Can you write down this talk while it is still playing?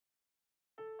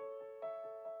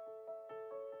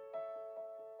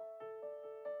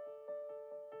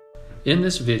In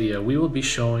this video, we will be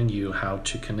showing you how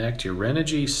to connect your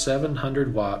Renogy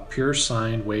 700W pure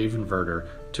sine wave inverter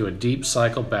to a deep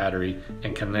cycle battery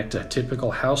and connect a typical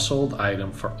household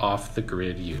item for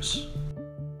off-the-grid use.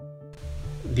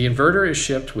 The inverter is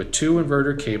shipped with two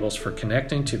inverter cables for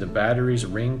connecting to the battery's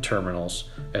ring terminals,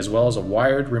 as well as a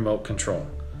wired remote control.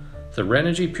 The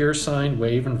Renogy pure sine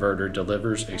wave inverter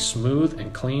delivers a smooth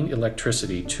and clean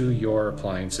electricity to your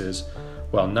appliances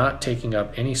while not taking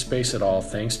up any space at all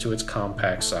thanks to its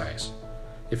compact size.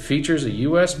 It features a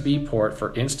USB port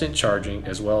for instant charging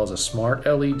as well as a smart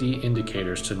LED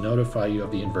indicators to notify you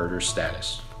of the inverter's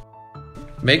status.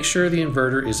 Make sure the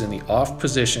inverter is in the off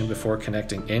position before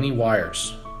connecting any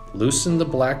wires. Loosen the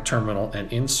black terminal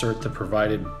and insert the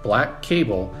provided black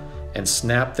cable and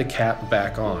snap the cap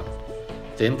back on.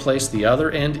 Then place the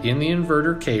other end in the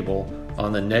inverter cable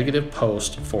on the negative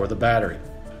post for the battery.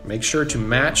 Make sure to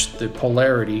match the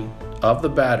polarity of the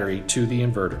battery to the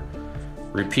inverter.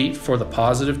 Repeat for the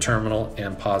positive terminal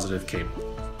and positive cable.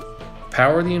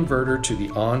 Power the inverter to the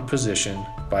on position,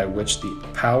 by which the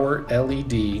power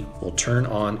LED will turn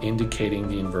on indicating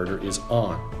the inverter is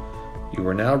on. You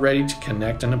are now ready to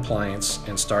connect an appliance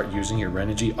and start using your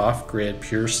Renogy off-grid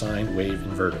pure sine wave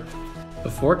inverter.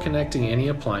 Before connecting any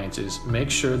appliances, make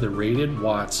sure the rated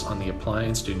watts on the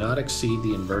appliance do not exceed the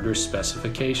inverter's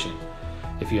specification.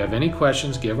 If you have any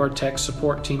questions, give our tech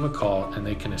support team a call and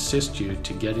they can assist you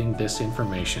to getting this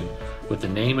information with the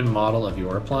name and model of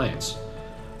your appliance.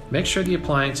 Make sure the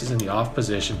appliance is in the off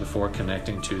position before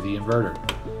connecting to the inverter.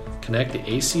 Connect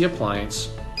the AC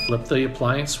appliance, flip the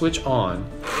appliance switch on,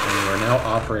 and you are now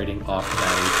operating off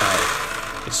battery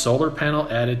power. A solar panel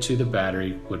added to the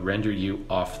battery would render you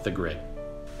off the grid.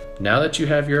 Now that you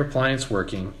have your appliance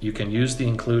working, you can use the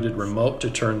included remote to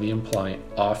turn the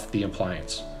off the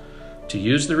appliance. To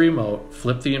use the remote,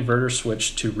 flip the inverter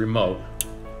switch to remote,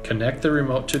 connect the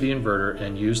remote to the inverter,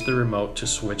 and use the remote to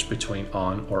switch between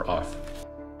on or off.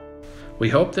 We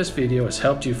hope this video has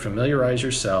helped you familiarize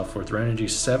yourself with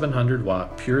Renogy's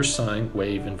 700W pure sine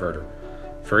wave inverter.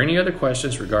 For any other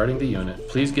questions regarding the unit,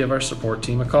 please give our support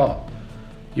team a call.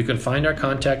 You can find our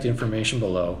contact information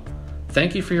below.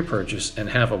 Thank you for your purchase and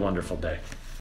have a wonderful day.